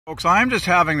Folks, I'm just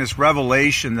having this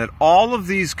revelation that all of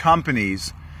these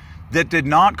companies that did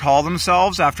not call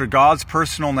themselves after God's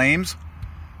personal names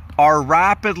are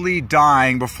rapidly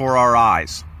dying before our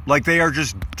eyes. Like they are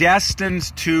just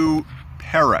destined to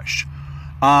perish.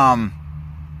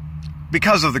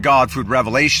 Because of the God food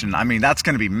revelation. I mean, that's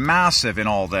going to be massive in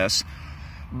all this.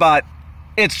 But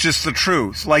it's just the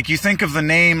truth. Like you think of the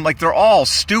name, like they're all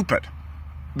stupid.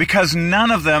 Because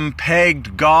none of them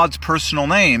pegged God's personal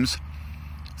names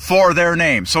for their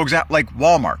name. So like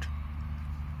Walmart.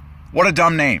 What a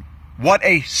dumb name. What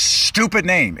a stupid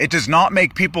name. It does not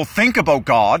make people think about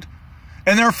God,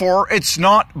 and therefore it's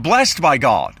not blessed by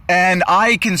God. And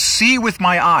I can see with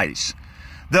my eyes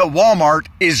that Walmart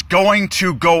is going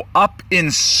to go up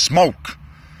in smoke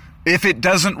if it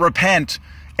doesn't repent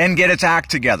and get its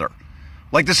act together.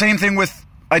 Like the same thing with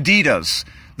Adidas,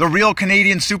 the Real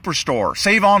Canadian Superstore,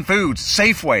 Save On Foods,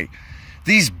 Safeway.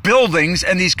 These buildings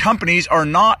and these companies are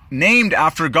not named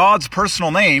after God's personal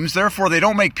names. Therefore, they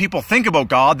don't make people think about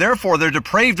God. Therefore, they're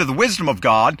depraved of the wisdom of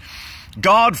God.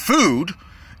 God food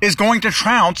is going to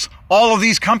trounce all of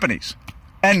these companies.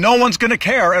 And no one's going to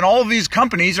care. And all of these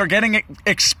companies are getting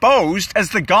exposed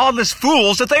as the godless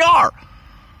fools that they are.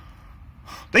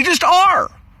 They just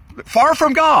are. Far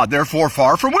from God. Therefore,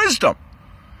 far from wisdom.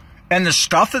 And the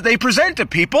stuff that they present to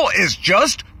people is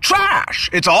just trash.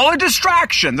 It's all a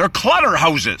distraction. They're clutter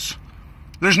houses.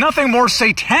 There's nothing more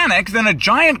satanic than a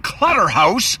giant clutter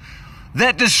house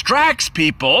that distracts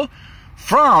people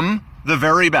from the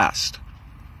very best.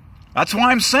 That's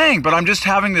why I'm saying, but I'm just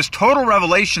having this total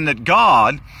revelation that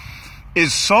God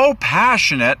is so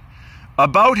passionate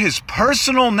about his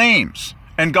personal names.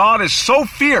 And God is so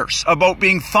fierce about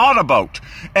being thought about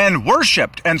and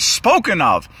worshipped and spoken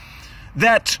of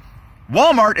that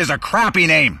Walmart is a crappy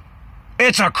name.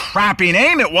 It's a crappy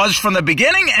name. It was from the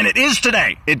beginning, and it is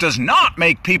today. It does not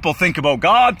make people think about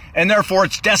God, and therefore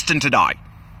it's destined to die.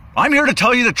 I'm here to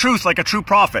tell you the truth like a true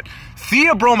prophet.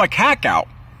 Theobromacacao,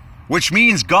 which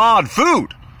means God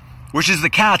food, which is the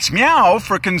cat's meow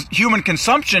for human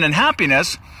consumption and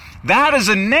happiness, that is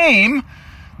a name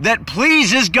that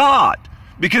pleases God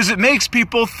because it makes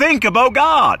people think about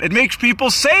God. It makes people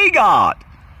say God.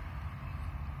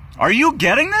 Are you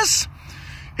getting this?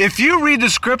 If you read the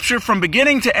scripture from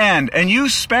beginning to end and you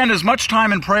spend as much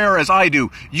time in prayer as I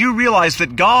do, you realize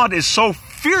that God is so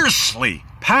fiercely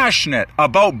passionate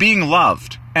about being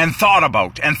loved and thought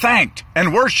about and thanked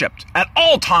and worshipped at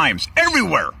all times,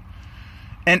 everywhere.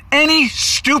 And any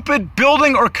stupid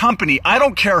building or company, I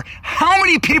don't care how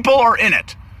many people are in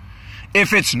it,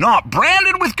 if it's not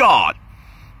branded with God,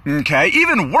 okay,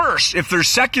 even worse, if there's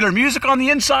secular music on the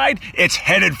inside, it's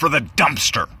headed for the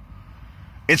dumpster.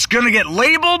 It's going to get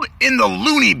labeled in the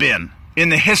loony bin in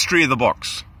the history of the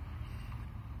books.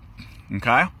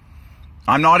 Okay?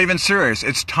 I'm not even serious.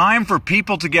 It's time for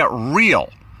people to get real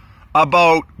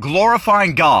about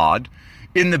glorifying God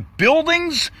in the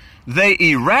buildings they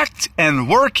erect and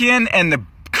work in and the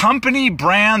company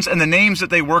brands and the names that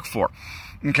they work for.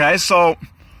 Okay? So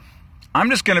I'm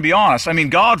just going to be honest. I mean,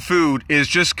 God food is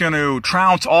just going to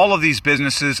trounce all of these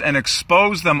businesses and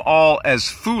expose them all as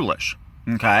foolish.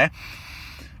 Okay?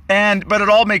 But it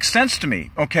all makes sense to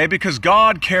me, okay? Because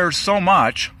God cares so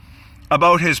much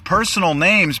about his personal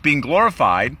names being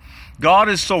glorified. God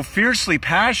is so fiercely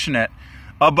passionate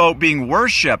about being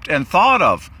worshipped and thought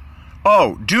of.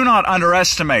 Oh, do not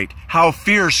underestimate how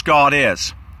fierce God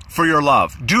is for your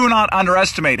love. Do not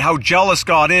underestimate how jealous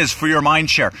God is for your mind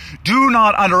share. Do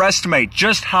not underestimate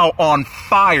just how on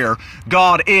fire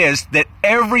God is that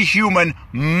every human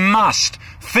must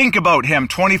think about him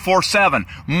 24/7,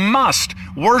 must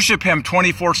worship him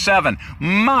 24/7,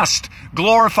 must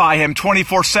glorify him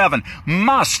 24/7,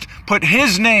 must put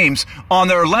his names on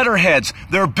their letterheads,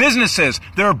 their businesses,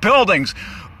 their buildings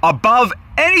above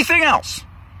anything else.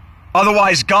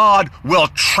 Otherwise, God will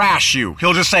trash you.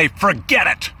 He'll just say, forget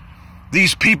it.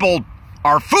 These people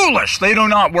are foolish. They do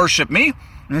not worship me.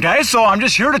 Okay, so I'm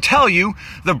just here to tell you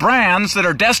the brands that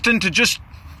are destined to just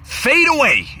fade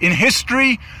away in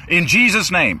history in Jesus'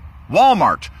 name.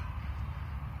 Walmart.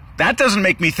 That doesn't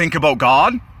make me think about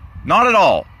God. Not at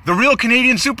all. The Real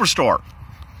Canadian Superstore.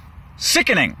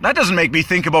 Sickening. That doesn't make me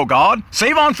think about God.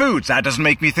 Save On Foods. That doesn't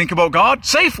make me think about God.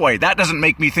 Safeway. That doesn't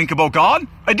make me think about God.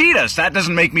 Adidas. That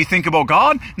doesn't make me think about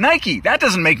God. Nike. That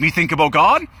doesn't make me think about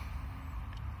God.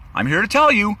 I'm here to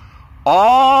tell you,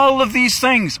 all of these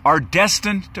things are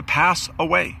destined to pass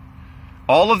away.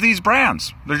 All of these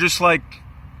brands. They're just like,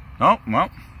 oh, well,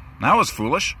 that was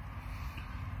foolish.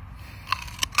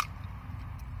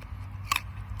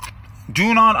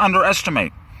 Do not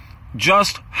underestimate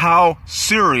just how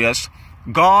serious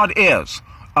God is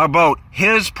about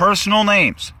his personal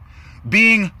names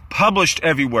being published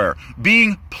everywhere,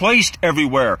 being placed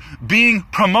everywhere, being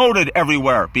promoted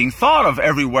everywhere, being thought of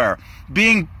everywhere,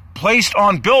 being placed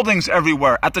on buildings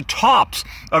everywhere, at the tops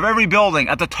of every building,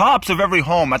 at the tops of every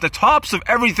home, at the tops of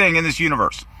everything in this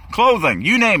universe. Clothing,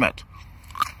 you name it.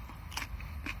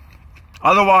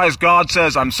 Otherwise, God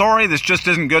says, I'm sorry, this just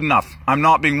isn't good enough. I'm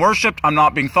not being worshipped. I'm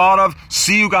not being thought of.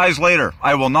 See you guys later.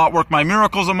 I will not work my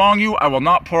miracles among you. I will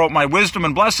not pour out my wisdom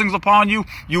and blessings upon you.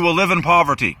 You will live in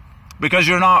poverty because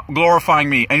you're not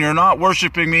glorifying me and you're not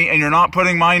worshiping me and you're not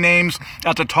putting my names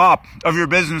at the top of your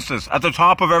businesses, at the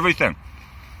top of everything.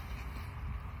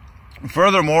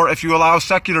 Furthermore, if you allow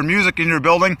secular music in your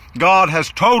building, God has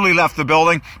totally left the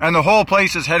building and the whole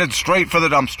place is headed straight for the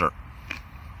dumpster.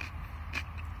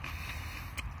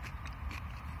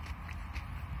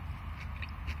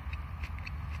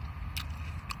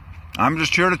 I'm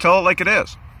just here to tell it like it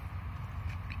is.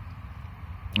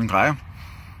 Okay?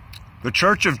 The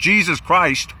Church of Jesus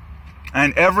Christ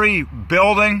and every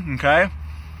building, okay,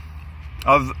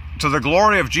 to the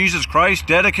glory of Jesus Christ,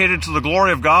 dedicated to the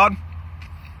glory of God,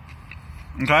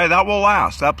 okay, that will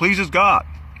last. That pleases God.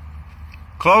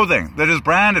 Clothing that is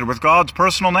branded with God's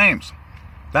personal names,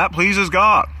 that pleases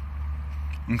God.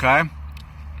 Okay?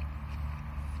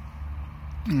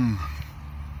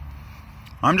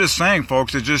 I'm just saying,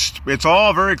 folks, it's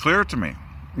all very clear to me,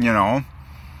 you know.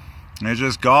 It's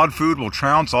just God food will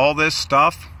trounce all this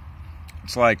stuff.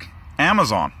 It's like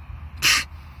Amazon.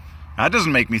 That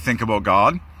doesn't make me think about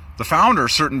God. The founder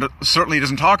certainly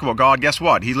doesn't talk about God. Guess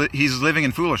what? He's living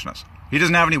in foolishness. He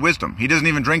doesn't have any wisdom. He doesn't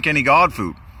even drink any God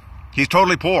food. He's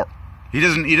totally poor. He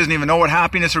doesn't even know what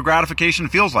happiness or gratification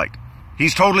feels like.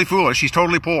 He's totally foolish. He's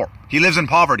totally poor. He lives in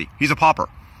poverty. He's a pauper.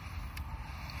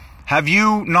 Have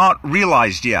you not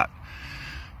realized yet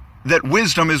that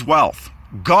wisdom is wealth?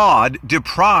 God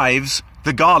deprives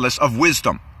the godless of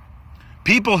wisdom.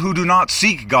 People who do not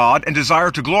seek God and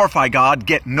desire to glorify God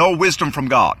get no wisdom from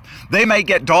God. They may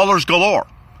get dollars galore,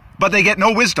 but they get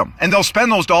no wisdom, and they'll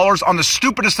spend those dollars on the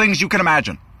stupidest things you can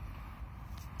imagine.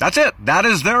 That's it. That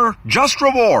is their just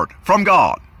reward from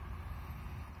God.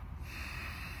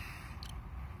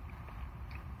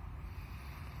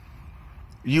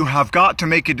 You have got to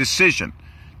make a decision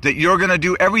that you're going to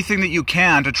do everything that you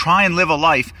can to try and live a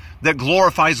life that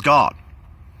glorifies God.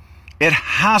 It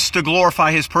has to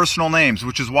glorify His personal names,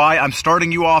 which is why I'm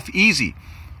starting you off easy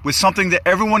with something that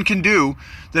everyone can do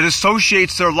that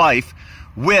associates their life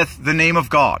with the name of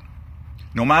God.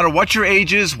 No matter what your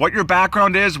age is, what your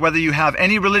background is, whether you have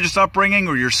any religious upbringing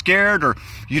or you're scared or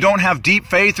you don't have deep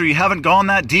faith or you haven't gone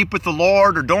that deep with the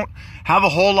Lord or don't have a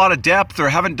whole lot of depth or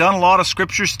haven't done a lot of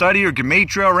scripture study or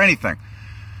Gematria or anything.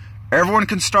 Everyone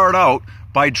can start out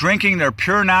by drinking their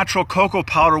pure natural cocoa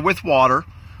powder with water,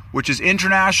 which is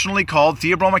internationally called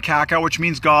theological, which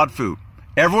means God food.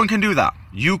 Everyone can do that.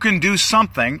 You can do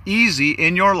something easy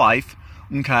in your life,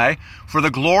 okay, for the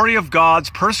glory of God's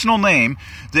personal name,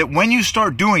 that when you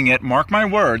start doing it, mark my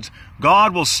words,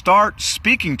 God will start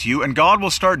speaking to you and God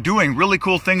will start doing really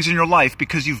cool things in your life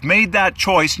because you've made that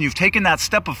choice and you've taken that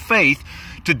step of faith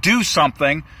to do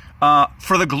something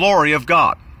for the glory of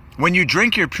God. When you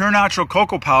drink your pure natural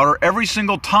cocoa powder every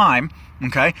single time,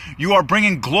 okay, you are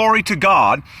bringing glory to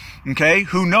God, okay,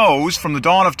 who knows from the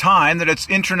dawn of time that it's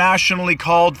internationally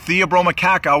called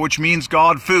theological, which means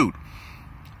God food.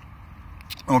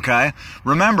 Okay?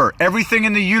 Remember, everything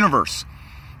in the universe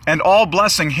and all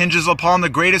blessing hinges upon the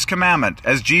greatest commandment.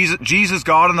 As Jesus,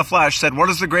 God in the flesh, said, what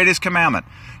is the greatest commandment?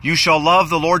 You shall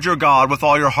love the Lord your God with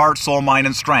all your heart, soul, mind,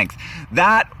 and strength.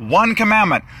 That one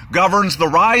commandment governs the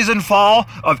rise and fall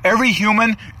of every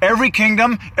human, every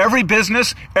kingdom, every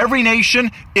business, every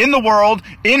nation in the world,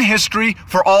 in history,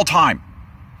 for all time.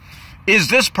 Is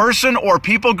this person or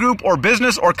people group or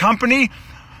business or company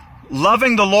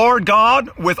loving the Lord God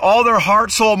with all their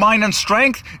heart, soul, mind, and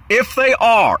strength? If they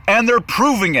are, and they're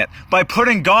proving it by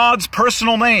putting God's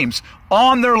personal names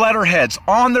on their letterheads,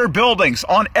 on their buildings,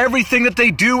 on everything that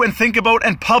they do and think about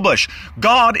and publish,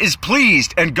 God is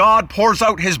pleased and God pours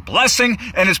out His blessing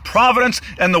and His providence,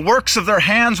 and the works of their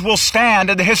hands will stand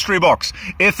in the history books.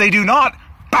 If they do not,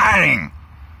 bang!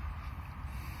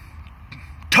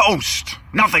 Toast!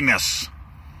 Nothingness!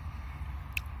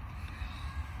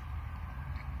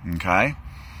 Okay?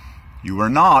 You are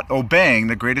not obeying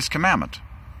the greatest commandment,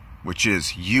 which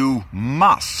is you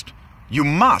must. You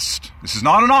must. This is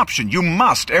not an option. You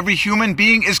must. Every human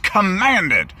being is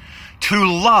commanded to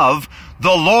love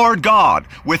the Lord God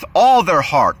with all their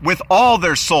heart, with all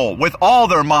their soul, with all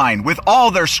their mind, with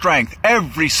all their strength,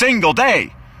 every single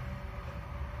day.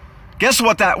 Guess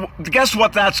what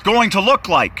that's going to look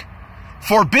like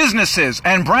for businesses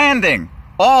and branding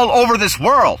all over this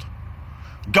world.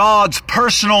 God's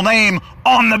personal name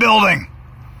on the building.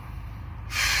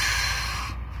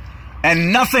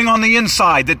 And nothing on the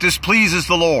inside that displeases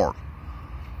the Lord.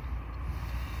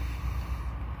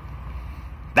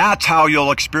 That's how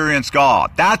you'll experience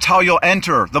God. That's how you'll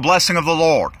enter the blessing of the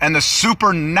Lord and the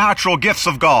supernatural gifts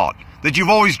of God that you've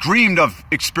always dreamed of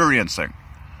experiencing.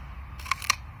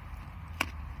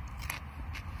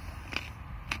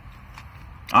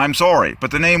 I'm sorry,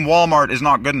 but the name Walmart is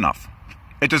not good enough.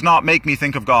 It does not make me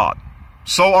think of God.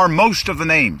 So are most of the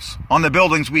names on the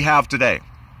buildings we have today.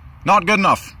 Not good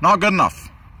enough. Not good enough.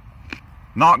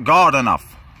 Not God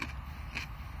enough.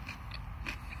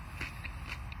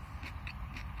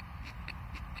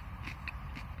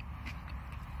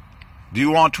 Do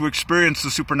you want to experience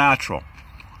the supernatural?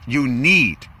 You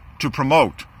need to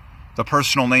promote the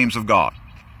personal names of God.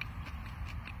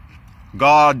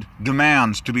 God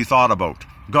demands to be thought about.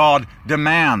 God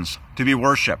demands to be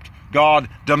worshipped. God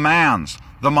demands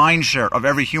the mind share of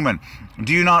every human.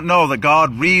 Do you not know that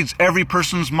God reads every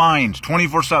person's mind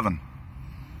 24/7?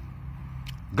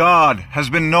 God has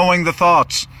been knowing the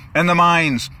thoughts and the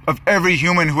minds of every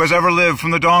human who has ever lived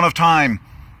from the dawn of time.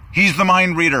 He's the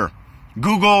mind reader.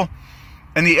 Google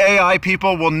and the AI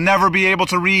people will never be able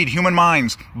to read human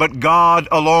minds, but God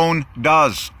alone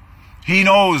does. He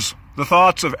knows the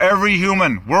thoughts of every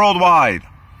human worldwide.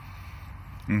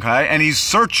 Okay? And He's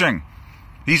searching.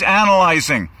 He's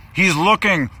analyzing. He's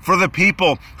looking for the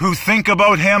people who think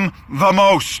about Him the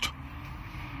most.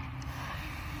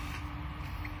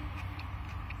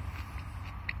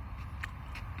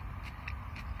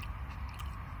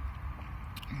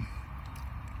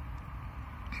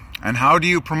 And how do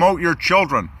you promote your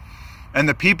children and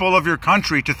the people of your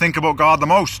country to think about God the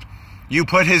most? You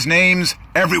put His names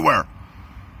everywhere.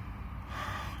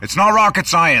 It's not rocket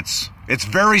science. It's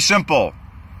very simple.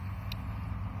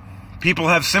 People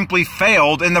have simply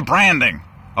failed in the branding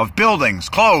of buildings,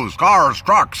 clothes, cars,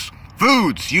 trucks,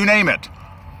 foods, you name it.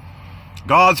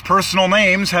 God's personal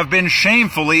names have been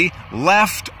shamefully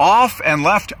left off and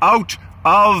left out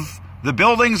of the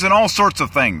buildings and all sorts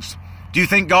of things. Do you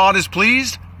think God is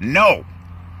pleased? No.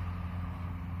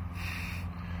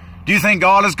 Do you think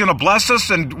God is going to bless us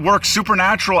and work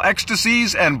supernatural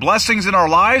ecstasies and blessings in our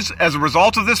lives as a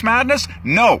result of this madness?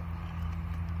 No.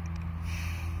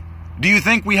 Do you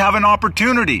think we have an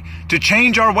opportunity to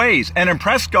change our ways and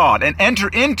impress God and enter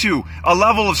into a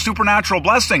level of supernatural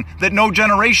blessing that no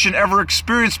generation ever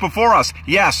experienced before us?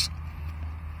 Yes.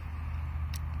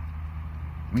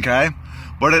 Okay?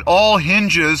 But it all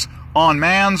hinges on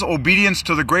man's obedience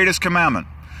to the greatest commandment.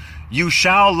 You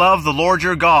shall love the Lord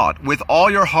your God with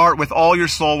all your heart, with all your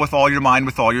soul, with all your mind,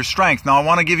 with all your strength. Now I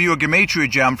want to give you a Gematria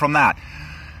gem from that.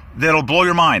 That'll blow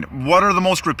your mind. What are the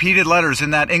most repeated letters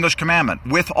in that English commandment?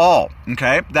 With all,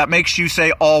 okay? That makes you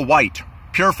say all white.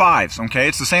 Pure fives, okay?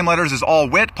 It's the same letters as all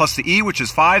wit plus the E, which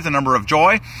is 5, the number of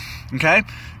joy, okay?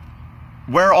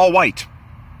 Wear all white.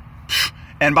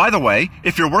 And by the way,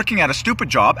 if you're working at a stupid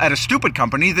job, at a stupid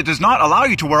company that does not allow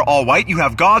you to wear all white, you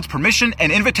have God's permission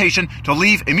and invitation to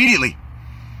leave immediately.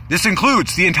 This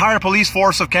includes the entire police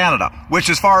force of Canada, which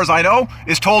as far as I know,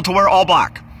 is told to wear all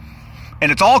black.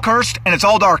 And it's all cursed, and it's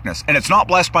all darkness, and it's not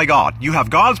blessed by God. You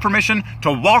have God's permission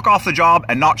to walk off the job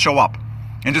and not show up.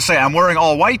 And just say, I'm wearing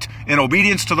all white in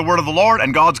obedience to the word of the Lord,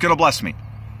 and God's going to bless me.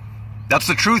 That's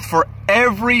the truth for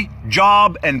every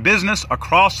job and business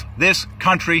across this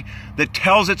country that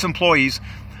tells its employees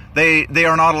they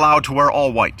are not allowed to wear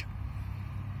all white.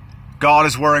 God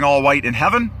is wearing all white in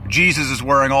heaven. Jesus is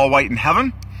wearing all white in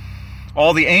heaven.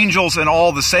 All the angels and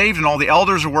all the saved and all the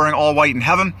elders are wearing all white in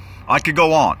heaven. I could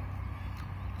go on.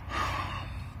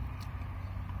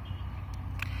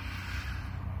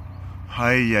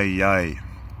 Ay, ay, ay.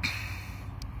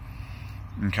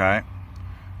 Okay.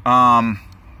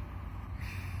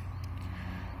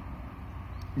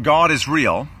 God is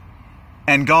real,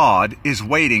 and God is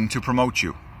waiting to promote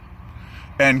you.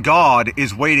 And God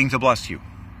is waiting to bless you.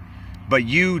 But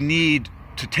you need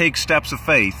to take steps of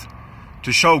faith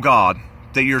to show God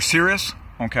that you're serious,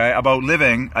 okay, about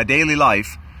living a daily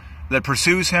life that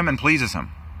pursues Him and pleases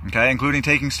Him, okay, including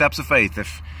taking steps of faith.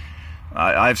 If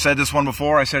I've said this one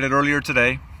before, I said it earlier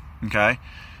today, okay.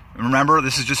 Remember,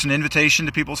 this is just an invitation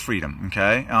to people's freedom,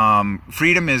 okay.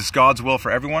 Freedom is God's will for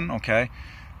everyone, okay.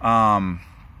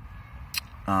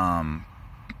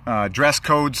 Dress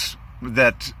codes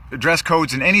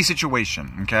in any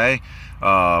situation, okay,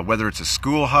 whether it's a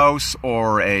schoolhouse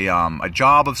or a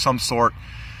job of some sort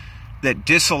that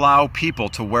disallow people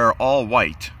to wear all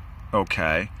white,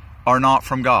 okay, are not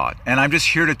from God. And I'm just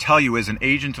here to tell you, as an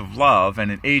agent of love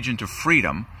and an agent of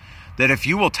freedom, that if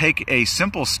you will take a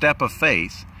simple step of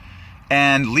faith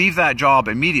and leave that job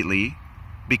immediately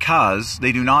because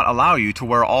they do not allow you to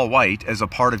wear all white as a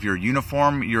part of your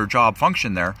uniform, your job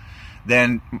function there,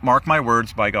 then mark my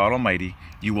words by God Almighty,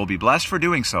 you will be blessed for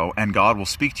doing so, and God will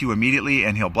speak to you immediately,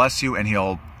 and He'll bless you, and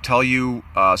He'll tell you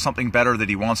something better that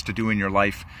He wants to do in your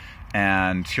life,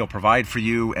 and He'll provide for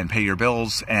you and pay your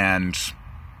bills and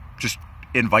just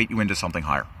invite you into something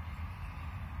higher.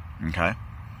 Okay?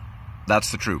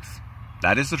 That's the truth.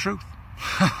 That is the truth.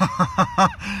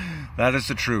 That is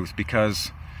the truth,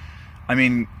 because, I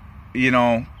mean, you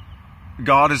know,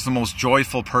 God is the most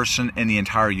joyful person in the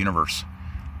entire universe.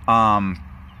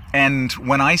 And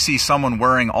when I see someone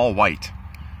wearing all white,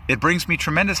 it brings me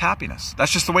tremendous happiness.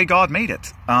 That's just the way God made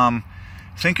it.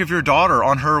 Think of your daughter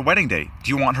on her wedding day.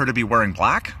 Do you want her to be wearing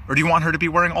black, or do you want her to be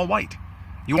wearing all white?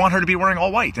 You want her to be wearing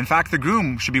all white. In fact, the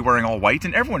groom should be wearing all white,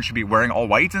 and everyone should be wearing all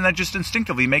white, and that just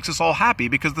instinctively makes us all happy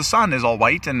because the sun is all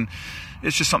white, and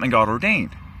it's just something God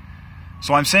ordained.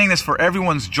 So I'm saying this for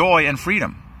everyone's joy and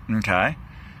freedom, okay?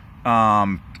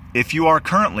 If you are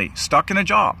currently stuck in a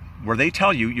job where they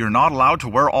tell you you're not allowed to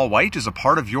wear all white as a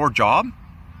part of your job,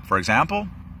 for example,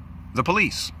 the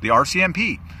police, the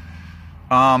RCMP,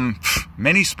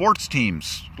 many sports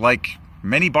teams, like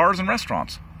many bars and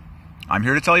restaurants, I'm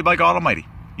here to tell you by God Almighty,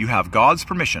 you have God's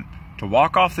permission to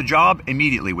walk off the job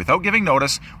immediately without giving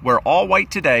notice, wear all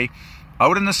white today,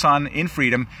 out in the sun, in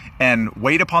freedom, and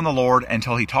wait upon the Lord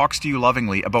until He talks to you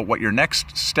lovingly about what your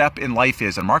next step in life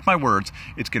is. And mark my words,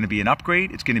 it's going to be an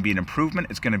upgrade, it's going to be an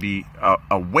improvement, it's going to be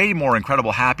a way more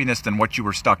incredible happiness than what you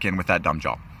were stuck in with that dumb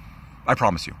job. I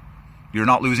promise you. You're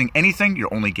not losing anything,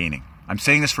 you're only gaining. I'm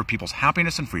saying this for people's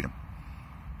happiness and freedom.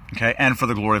 Okay? And for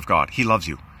the glory of God. He loves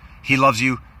you. He loves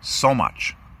you so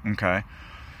much. Okay?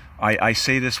 I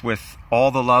say this with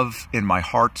all the love in my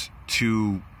heart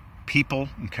to people,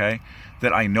 okay,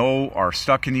 that I know are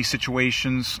stuck in these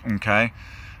situations, okay,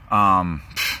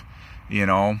 you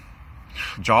know,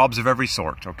 jobs of every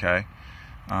sort, okay,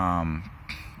 that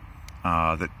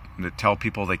tell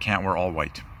people they can't wear all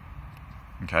white,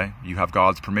 okay. You have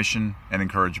God's permission and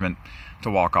encouragement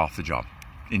to walk off the job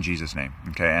in Jesus' name,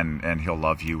 okay, and He'll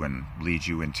love you and lead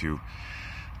you into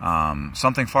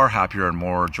something far happier and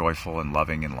more joyful and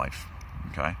loving in life,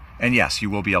 okay. And yes, you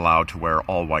will be allowed to wear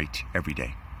all white every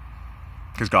day.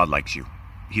 Because God likes you.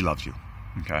 He loves you.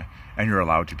 Okay? And you're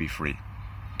allowed to be free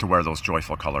to wear those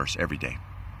joyful colors every day.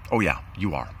 Oh yeah,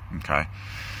 you are. Okay?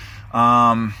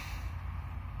 Wow.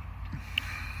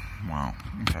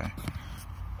 Okay.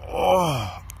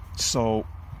 Oh, so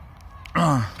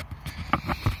I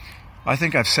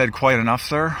think I've said quite enough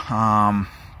there.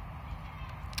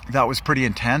 That was pretty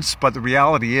intense, but the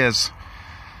reality is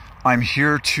I'm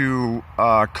here to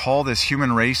call this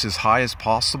human race as high as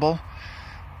possible.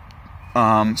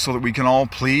 So that we can all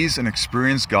please and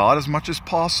experience God as much as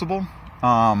possible.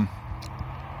 Like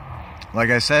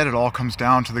I said, it all comes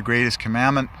down to the greatest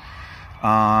commandment,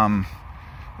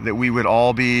 that we would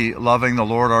all be loving the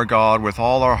Lord our God with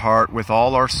all our heart, with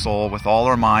all our soul, with all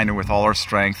our mind, and with all our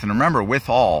strength. And remember, with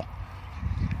all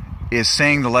is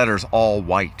saying the letters all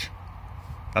white.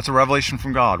 That's a revelation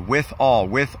from God. With all,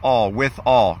 with all, with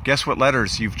all. Guess what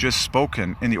letters you've just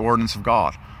spoken in the ordinance of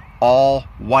God? All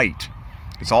white.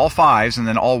 It's all fives, and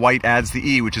then all white adds the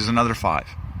E, which is another 5.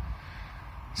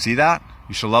 See that?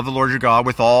 You shall love the Lord your God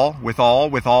with all, with all,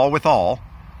 with all, with all.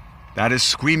 That is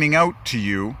screaming out to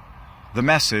you the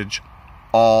message,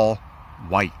 all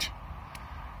white.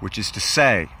 Which is to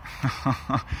say,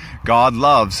 God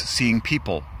loves seeing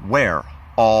people wear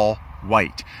all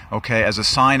white, okay, as a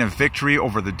sign of victory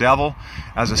over the devil,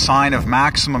 as a sign of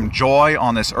maximum joy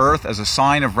on this earth, as a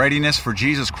sign of readiness for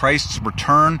Jesus Christ's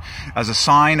return, as a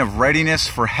sign of readiness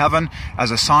for heaven, as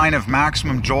a sign of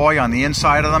maximum joy on the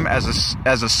inside of them, as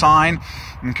a sign,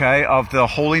 okay, of the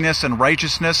holiness and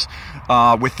righteousness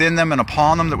within them and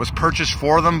upon them that was purchased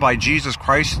for them by Jesus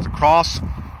Christ at the cross.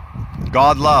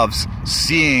 God loves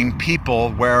seeing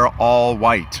people wear all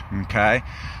white, okay?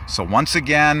 So once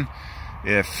again,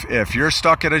 if you're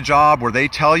stuck at a job where they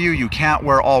tell you you can't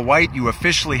wear all white, you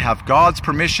officially have God's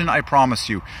permission, I promise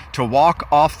you, to walk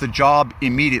off the job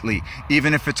immediately.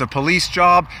 Even if it's a police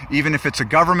job, even if it's a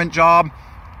government job,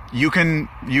 you can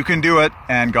do it,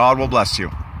 and God will bless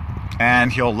you.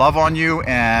 And He'll love on you,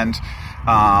 and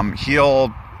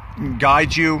He'll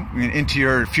guide you into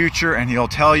your future, and He'll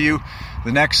tell you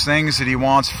the next things that He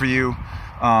wants for you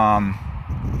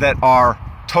that are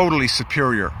totally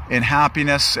superior in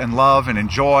happiness and love and in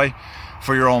joy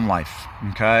for your own life,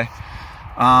 okay?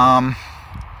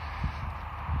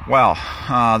 Well,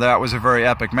 that was a very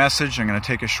epic message. I'm going to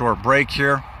take a short break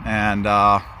here, and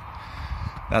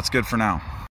that's good for now.